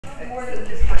more than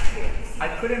just activities. I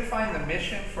couldn't find the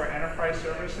mission for enterprise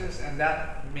services, and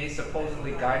that may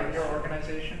supposedly guide your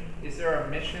organization. Is there a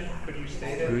mission? Could you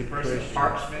state it versus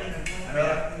Parks mission?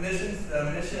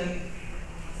 Mission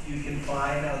you can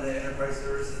find on the enterprise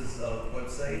services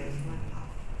website.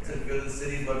 So if you go to the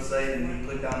city's website and you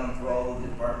click down through all the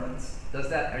departments.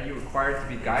 Are you required to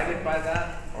be guided by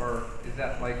that, or is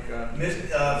that like?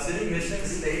 City mission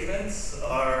statements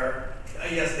are,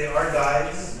 yes, they are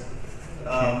guides.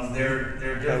 They're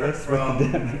different from,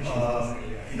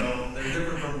 they're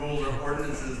different from rules or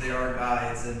ordinances. They are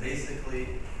guides, and basically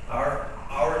our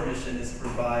mission is to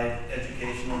provide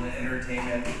educational and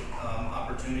entertainment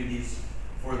opportunities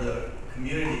for the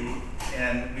community,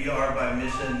 and we are by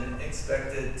mission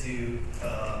expected to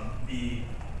be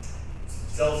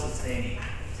self-sustaining,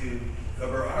 to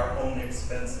cover our own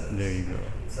expenses. There you go.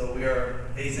 So we are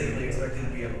basically expected to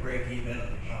be a break-even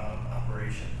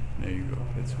operation. There you go.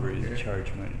 That's where you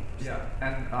charge money. Yeah,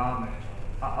 and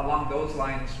along those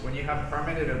lines, when you have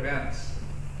permitted events,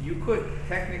 you could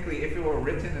technically, if it were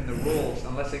written in the rules,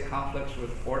 unless it conflicts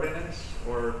with ordinance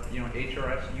or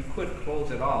HRS, you could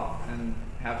close it off and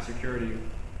have security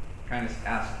kind of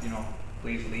ask,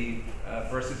 please leave,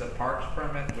 versus a parks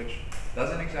permit, which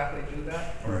doesn't exactly do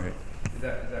that. Right. Is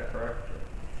that correct?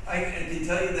 I can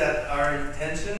tell you that our intention